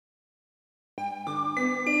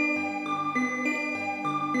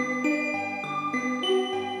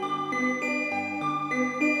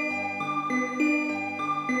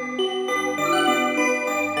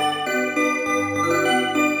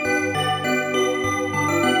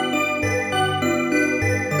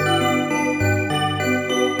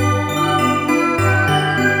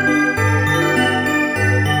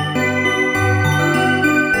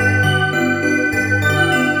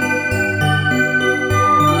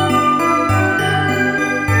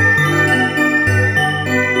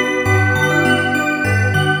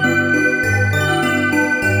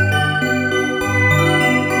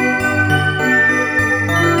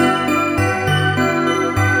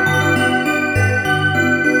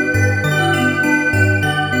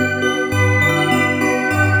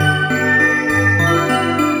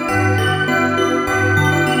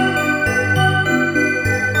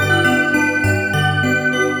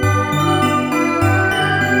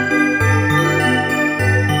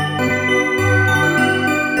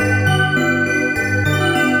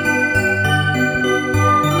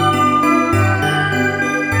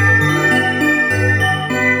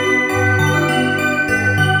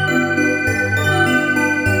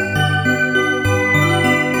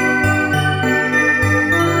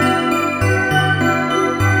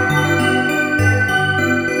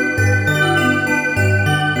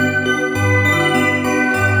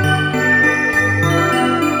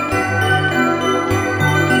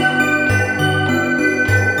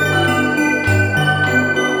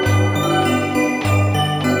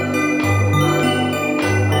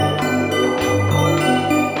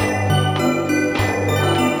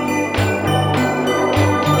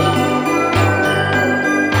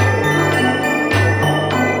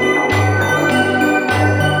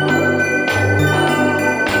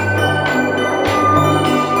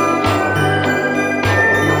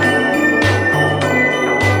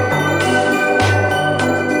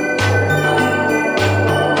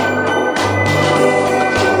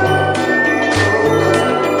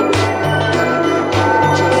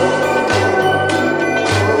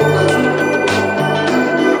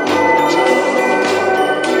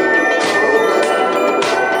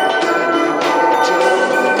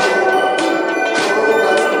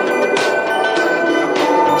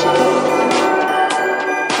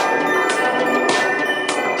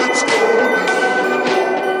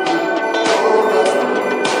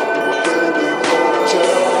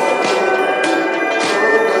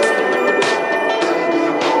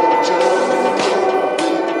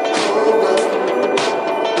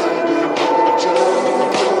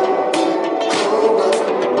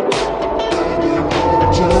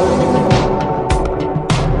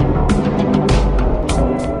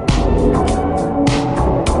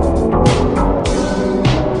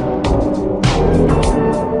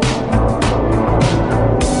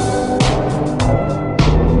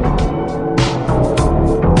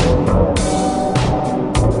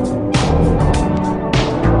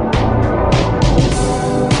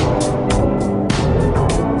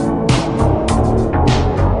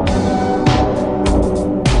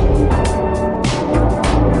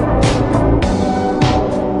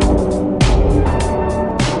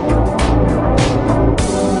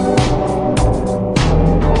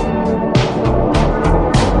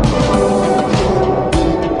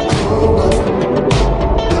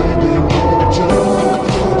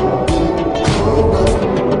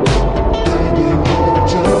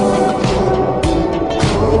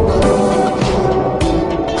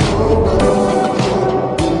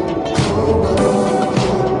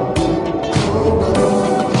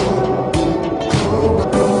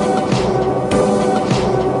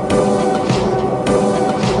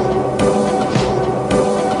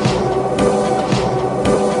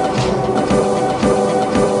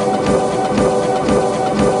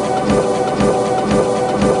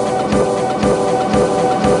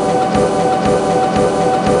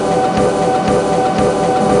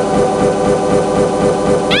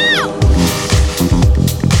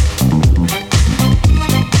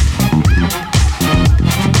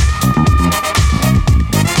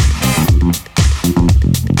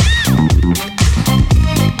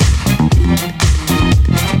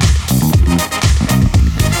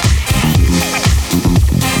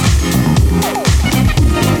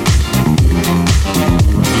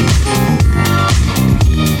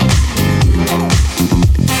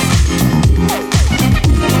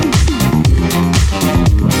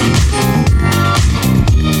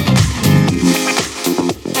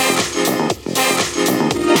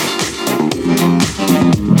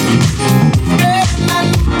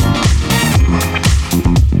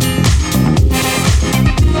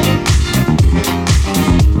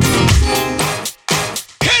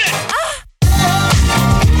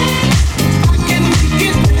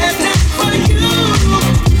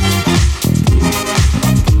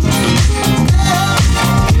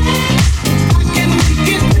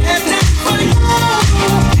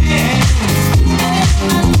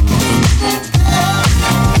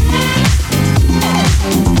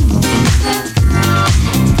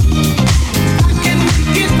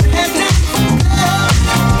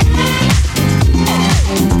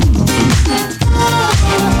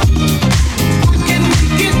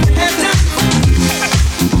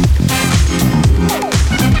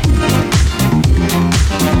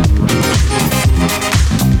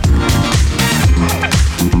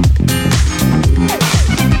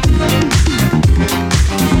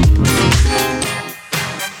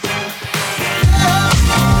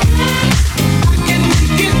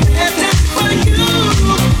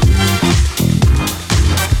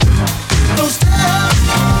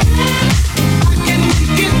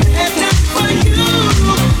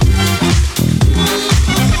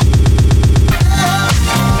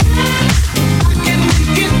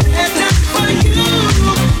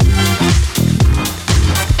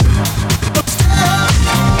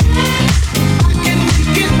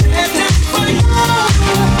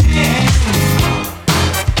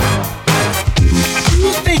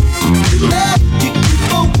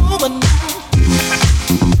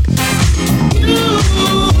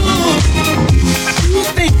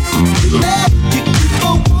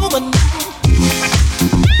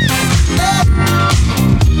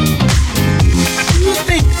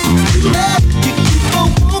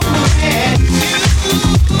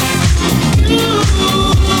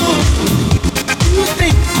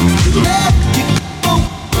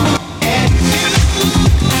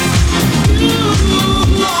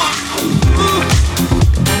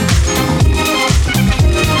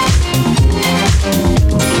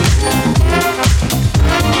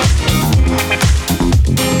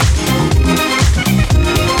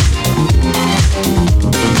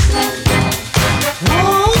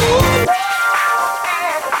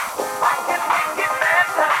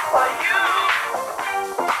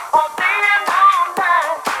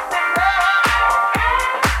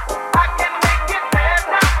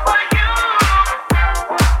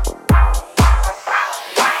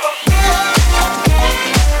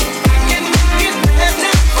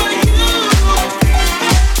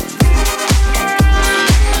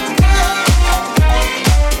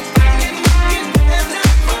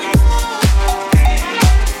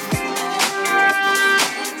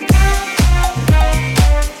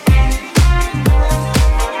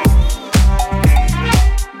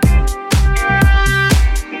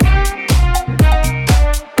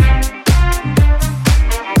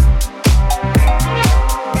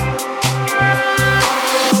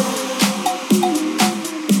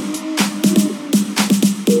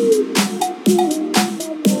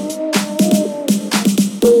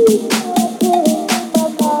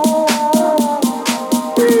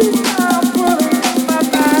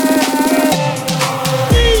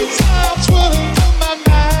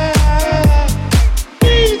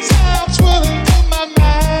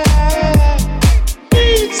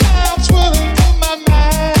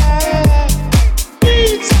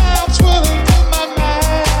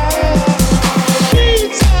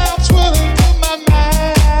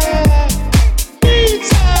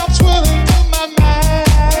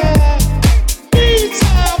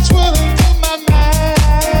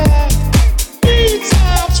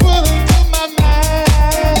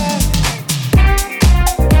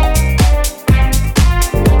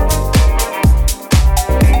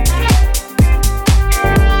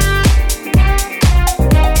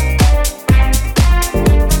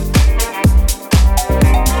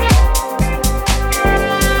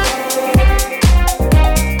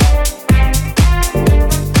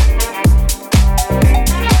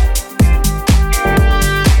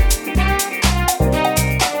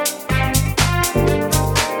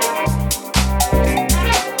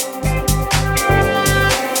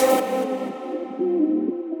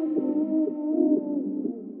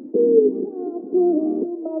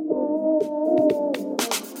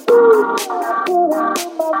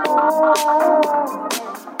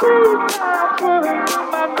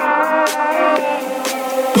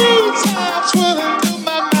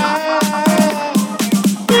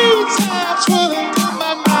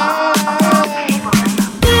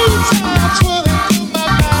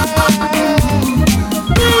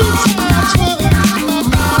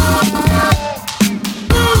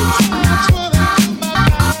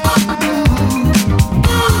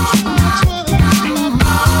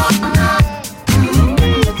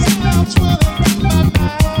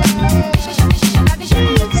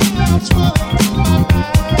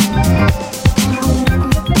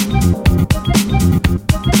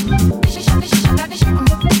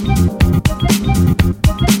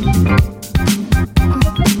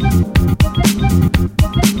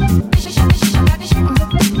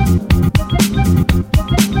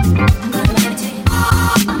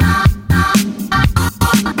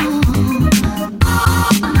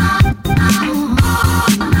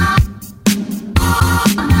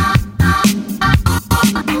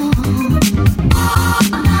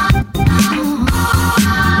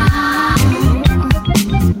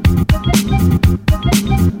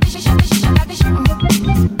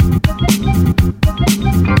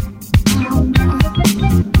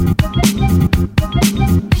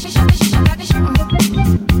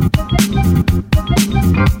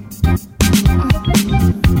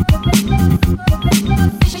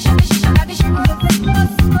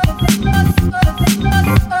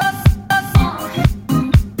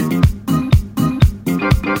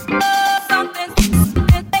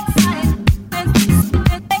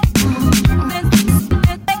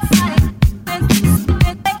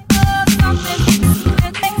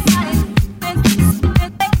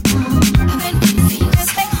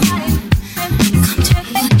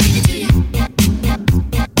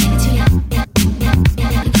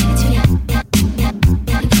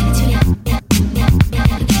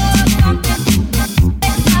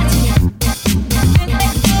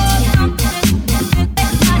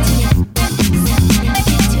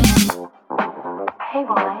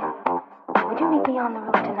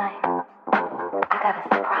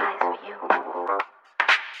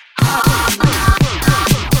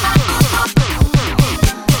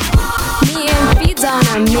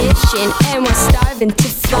And we're starving to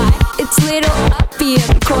fly. It's little uppy,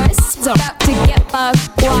 of course. It's about to get buck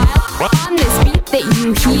wild. On this beat that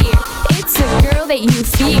you hear, it's a girl that you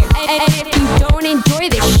fear. And if you don't enjoy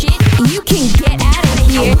this shit, you can get out of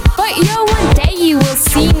here. But yo, one day you will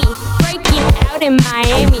see me breaking out in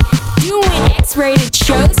Miami, doing X-rated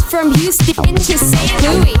shows from Houston to St.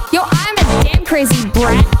 Louis. Yo, I'm a damn crazy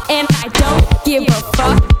brat, and I don't give a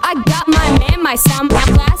fuck. I got my man, my sound, my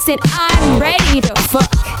glass, and I'm ready to fuck.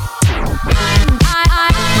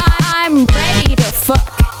 I'm ready to fuck.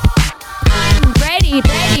 I'm ready to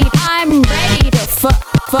fuck. I'm ready to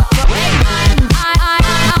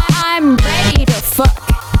fuck.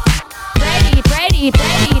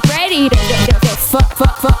 Ready to fuck.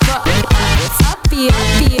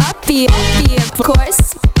 Uppy, of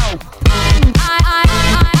course.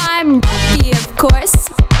 I'm uppy, of course.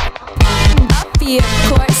 Uppy, of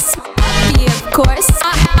course.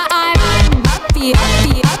 I'm uppy,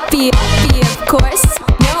 of course.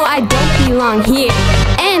 No, I don't belong here,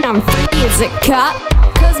 and I'm free as a cop,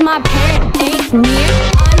 'cause my parent ain't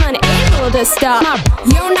near. I'm unable to stop.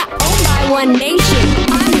 You're not owned by one nation.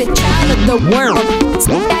 I'm the child of the world.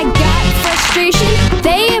 So I got frustration,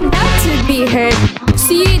 they about to be heard.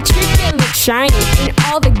 See a trick that looks shiny, and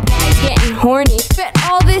all the guys getting horny. But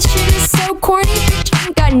all this shit is so corny, bitch,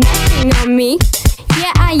 ain't got nothing on me.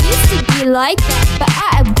 Yeah, I used to be like that, but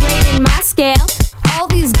I upgraded my scale. All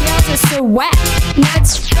these girls are so whack. Now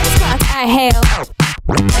it's first class I hail.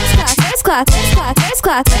 First class I hail. First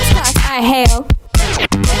class I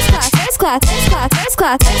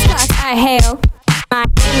hail.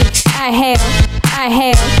 Miami,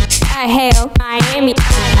 I hail. Miami, I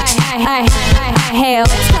hail.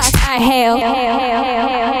 First class I hail.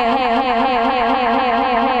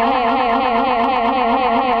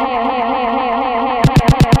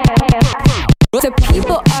 The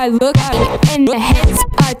people are looking and the heads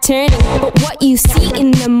are turning, but what you see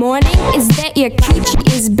in the morning is that your coochie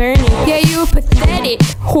is burning. Yeah, you're a pathetic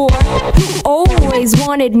whore who always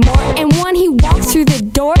wanted more, and when he walks through the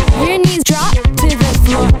door, your knees drop to the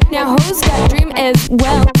floor. Now hoes got dream as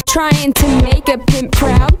well, trying to make a pimp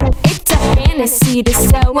proud. It's a fantasy to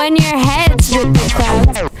sell when your head's with the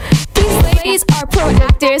clouds. These ladies are pro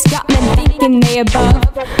actors, got men thinking they above,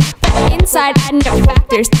 but inside adding up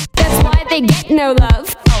factors, that's why they get no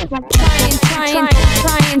love.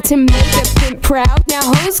 trying to make a pimp proud. Now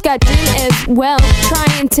hoes got dream as well,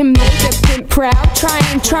 trying to make a pimp proud.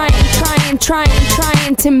 Trying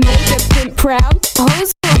to make a pimp proud.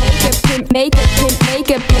 Hoes will make a pimp, make a pimp, make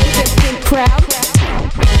a pimp proud.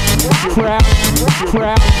 Proud,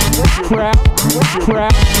 proud, proud,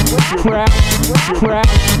 proud, proud, proud,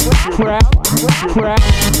 proud,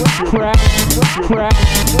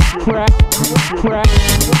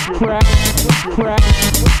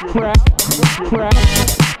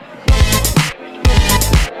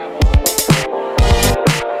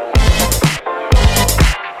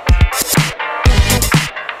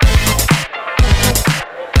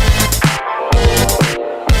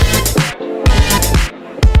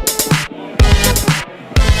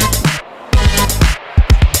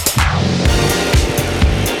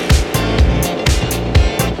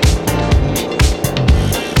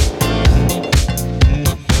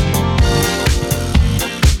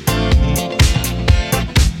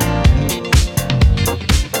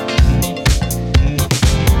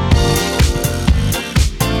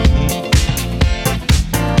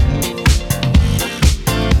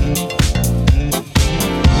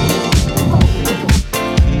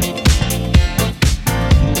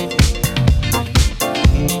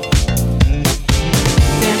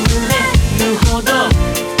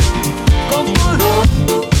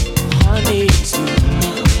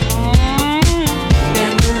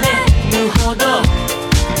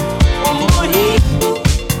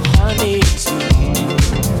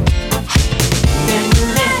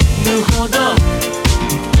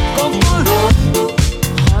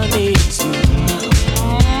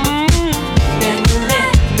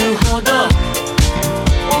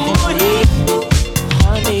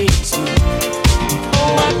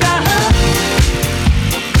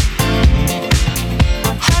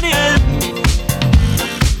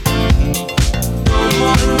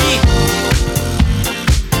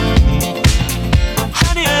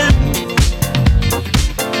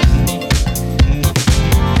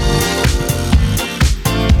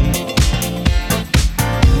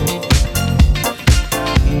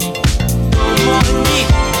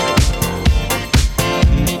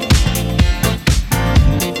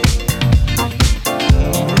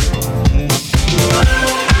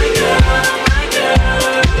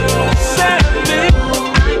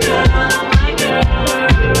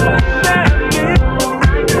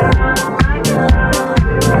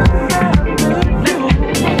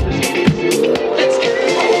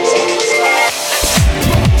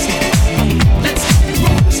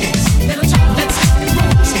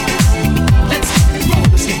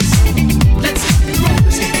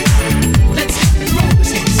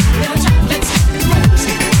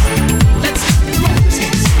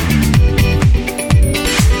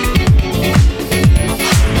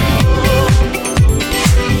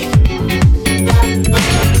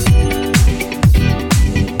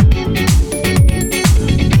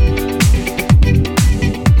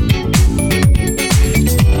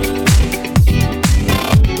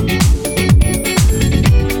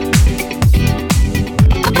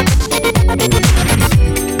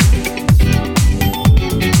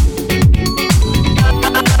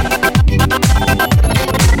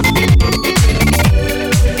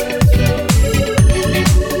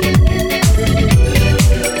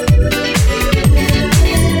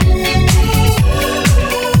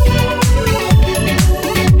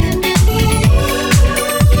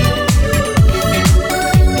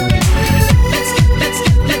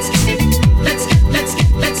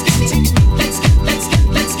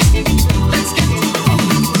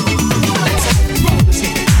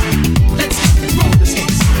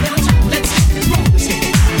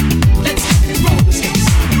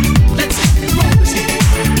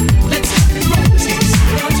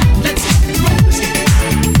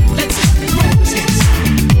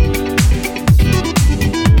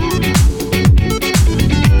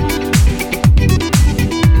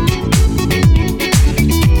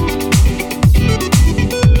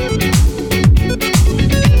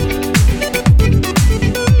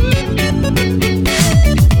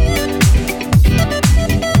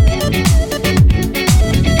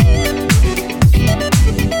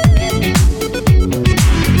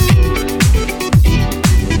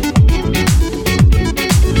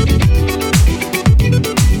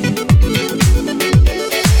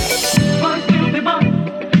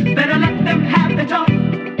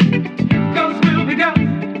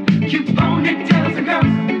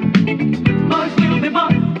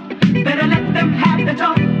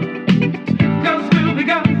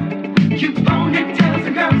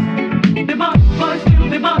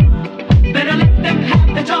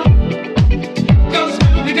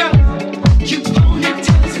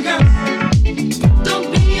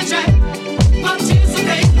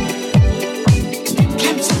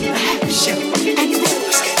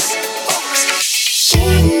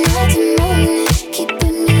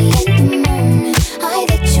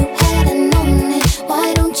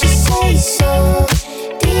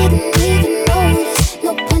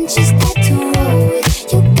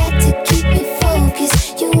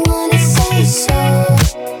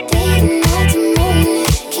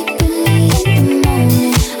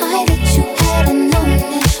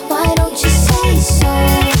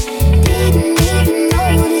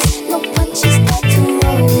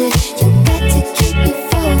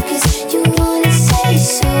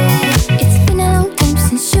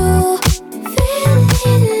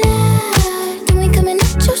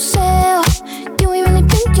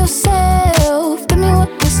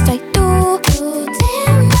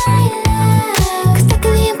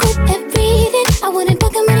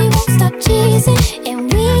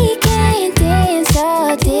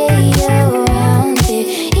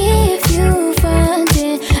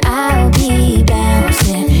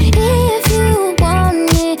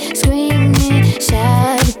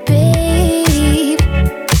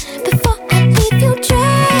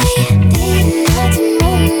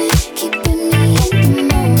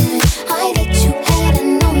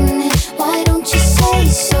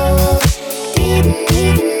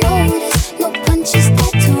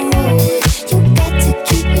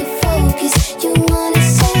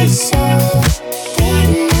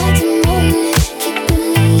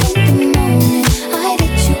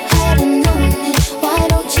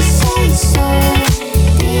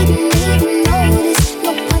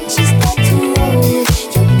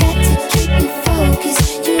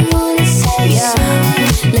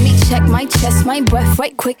 my chest, my breath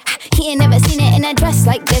right quick. He ain't never seen it in a dress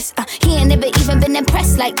like this. He ain't never even been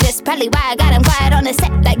impressed like this. Probably why I got him quiet on the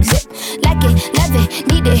set like zip. Like it, love it,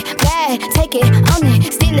 need it, bad. Take it, own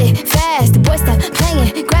it, steal it, fast. The boy stop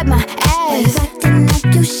playing, grab my ass. Acting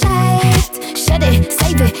like you shy. Shut it,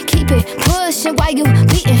 save it, keep it pushing while you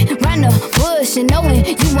beating round the bush and knowing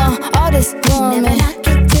you want all this woman. Never knock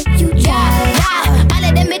it till you try. Yeah. All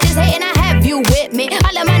of them bitches hating, I have you with me.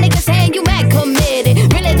 All of my niggas saying you mad committed.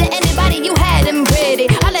 Really to anybody, you had them pretty.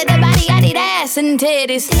 All of the body, I need ass and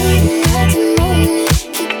titties. Didn't have to moan it,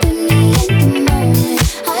 keeping me in the moment.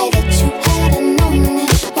 I bet you had known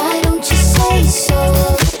it. Why don't you say so?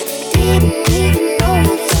 Didn't even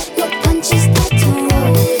notice. No punches that to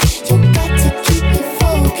roll it. You got to keep me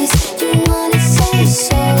focused. You wanna say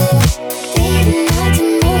so? Didn't have to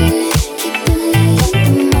moan it, keeping me in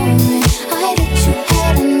the moment. I bet you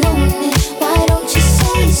had known it. Why don't you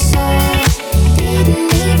say so?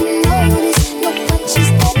 Didn't even notice. No punches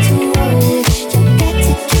that to roll it. You got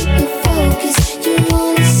to keep me focused.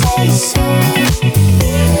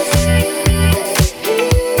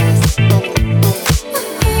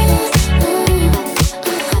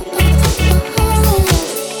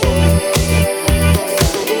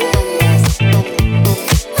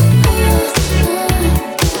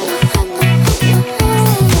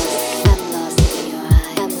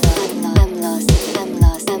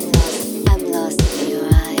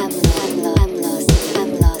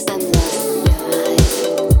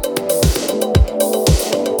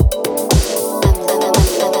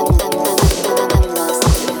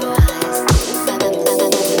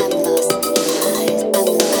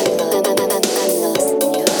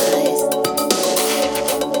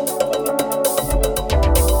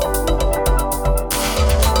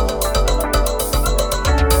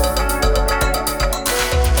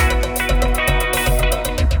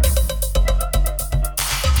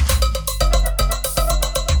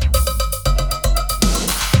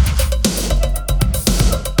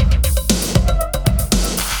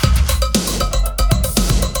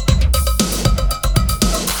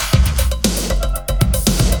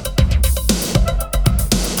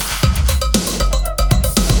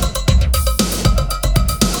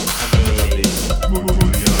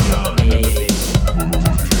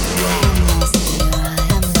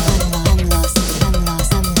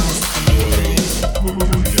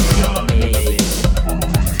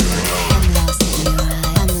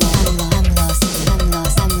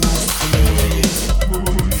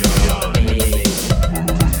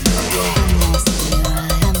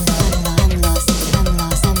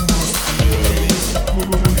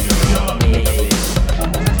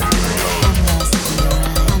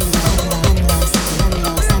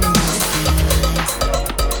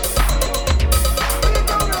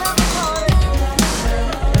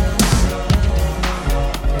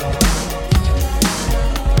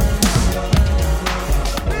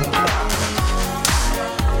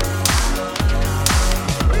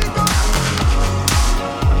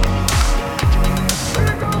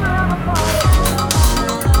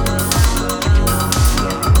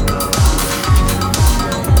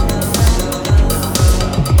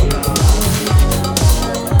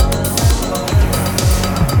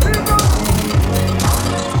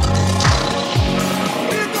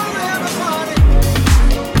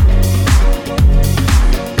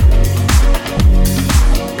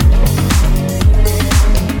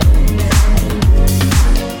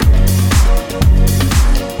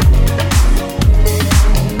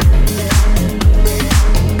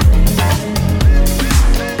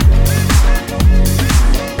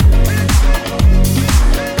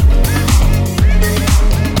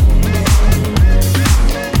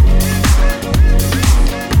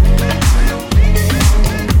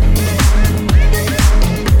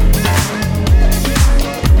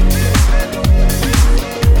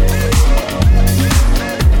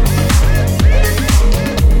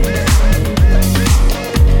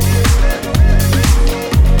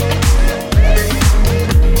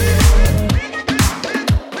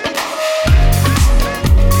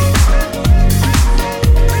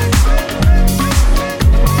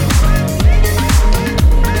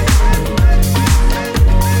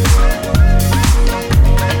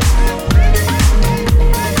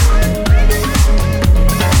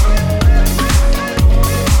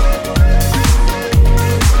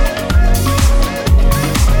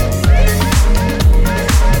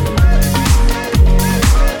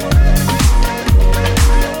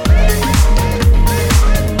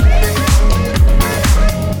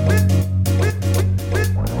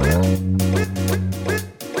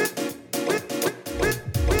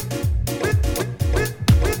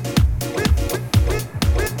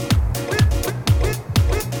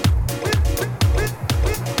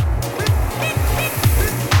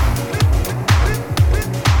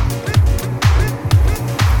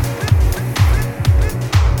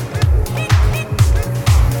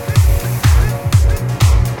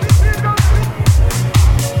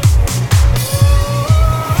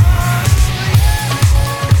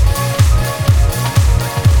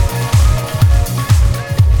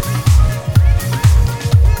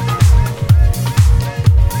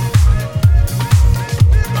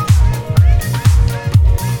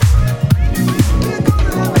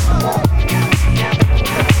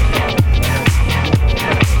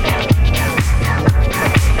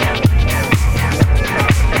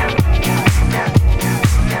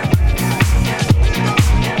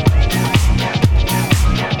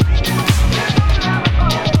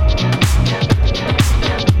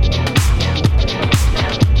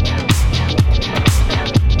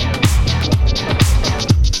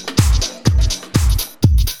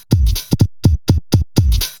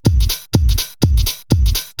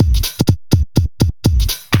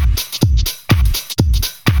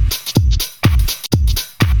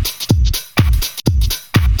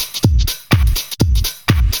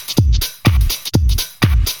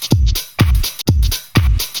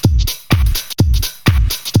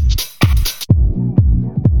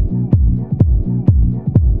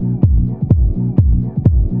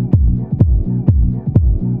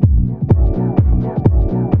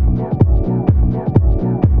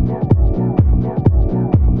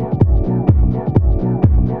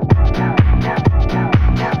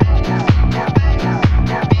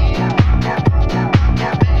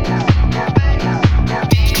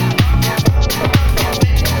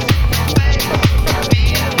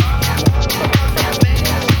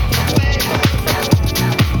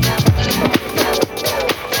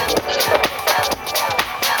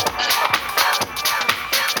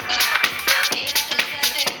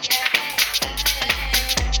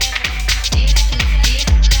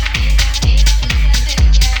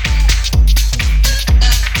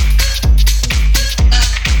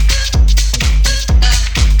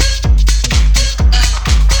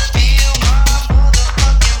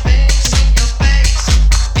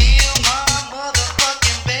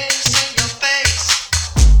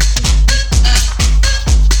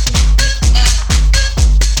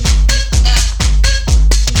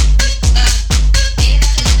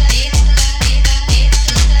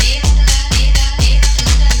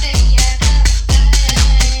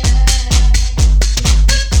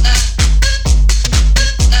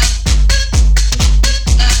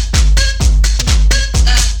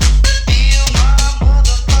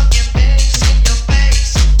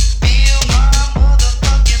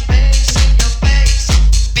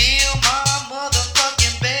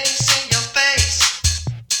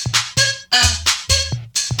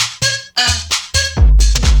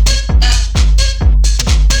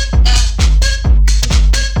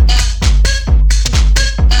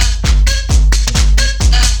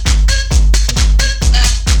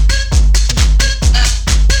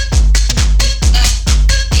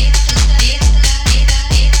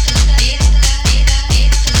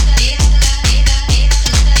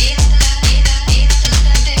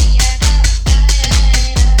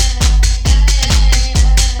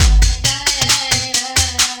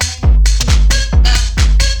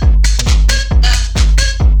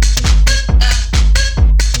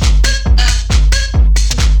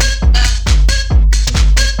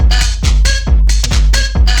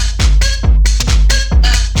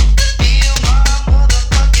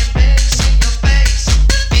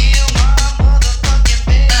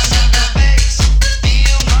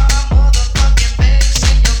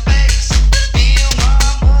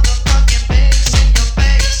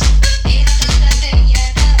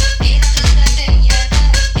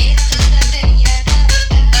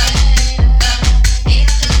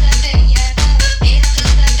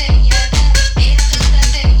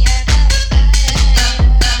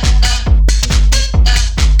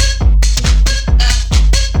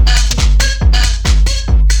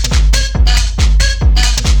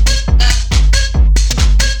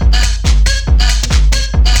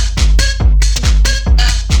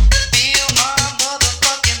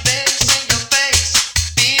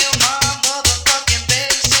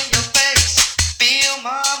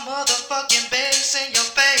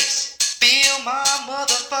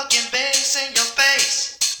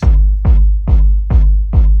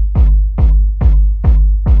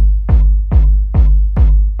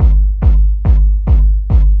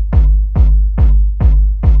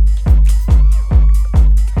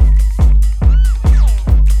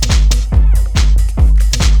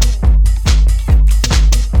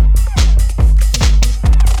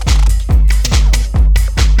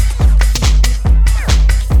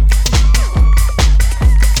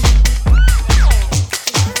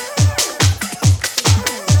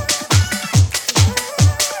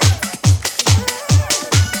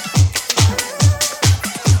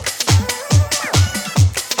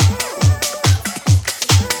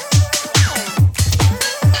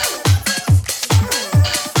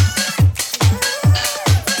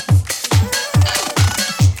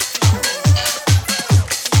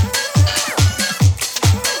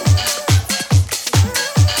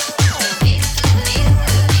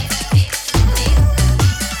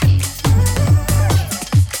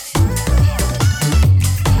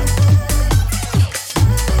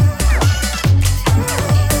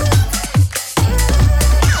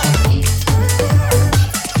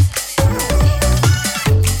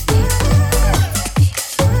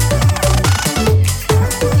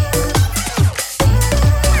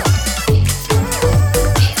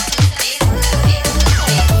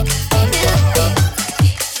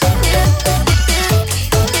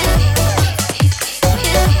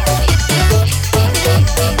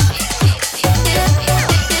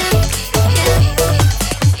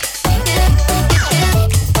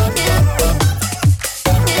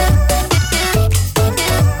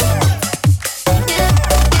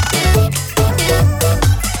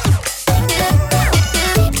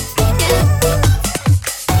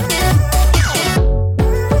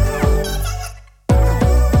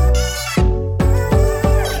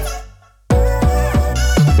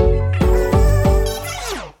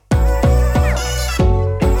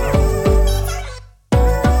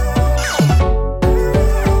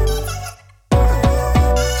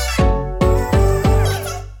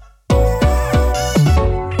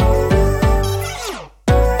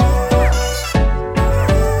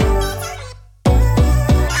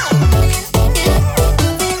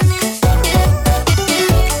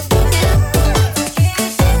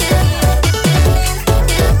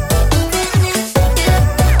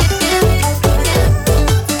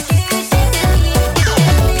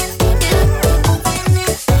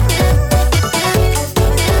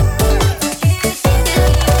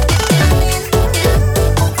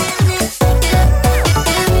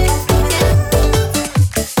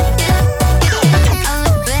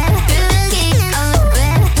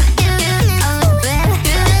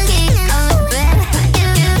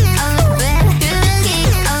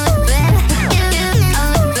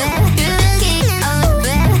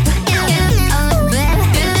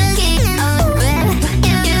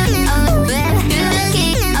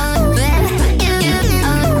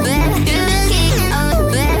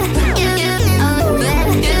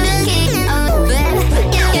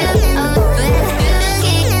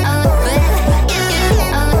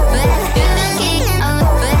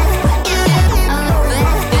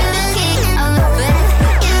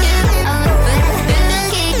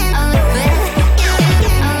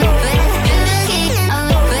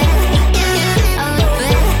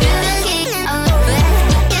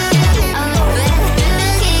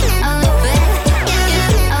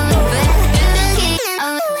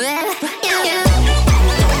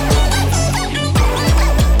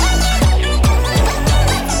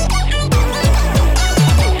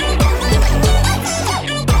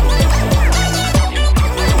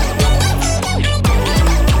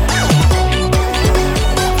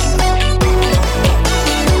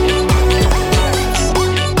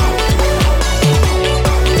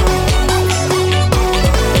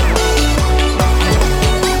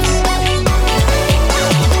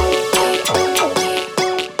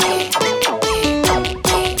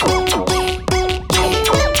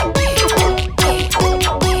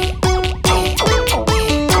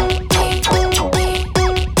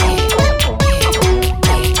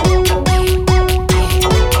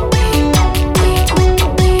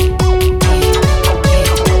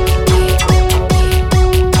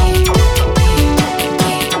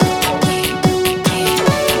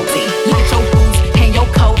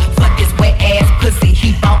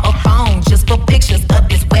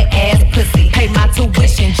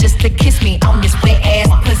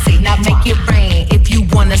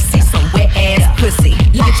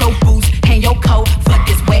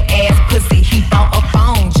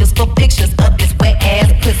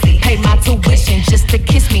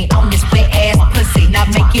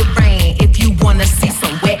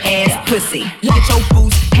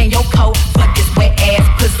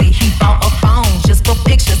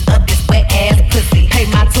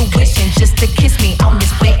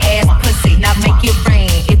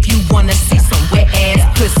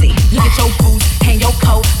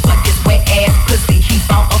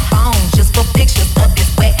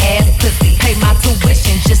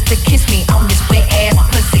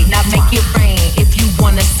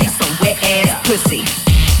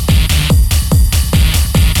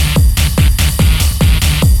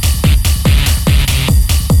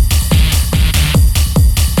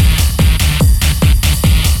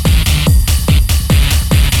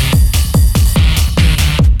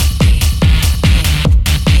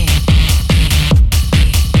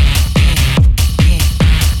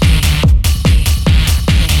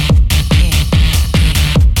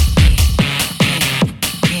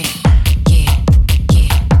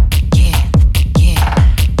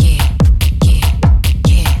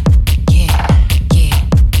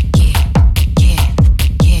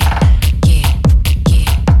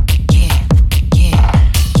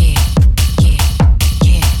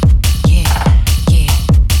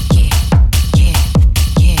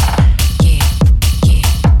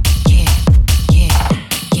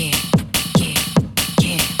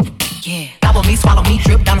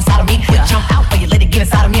 inside of me. Yeah. Jump out for you, let it get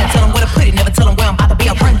inside of me. I tell them where to put it, never tell them where I'm about to be.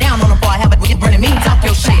 I'll run down on them before I have it. When you running me, talk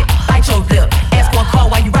your shit, bite your lip. Ask for a call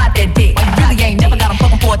while you ride that dick. While you really ain't never got him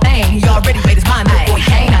fucking for a thing. He already made his mind up before he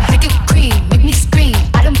came. Now make it cream, make me scream.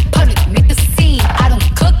 I don't public, make the scene. I don't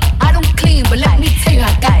cook, I don't clean, but let me tell you,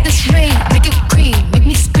 I got this ring. Make it cream, make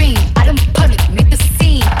me scream. I don't public, make the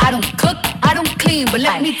scene. I don't cook, I don't clean, but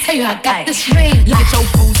let me tell you, I got this ring.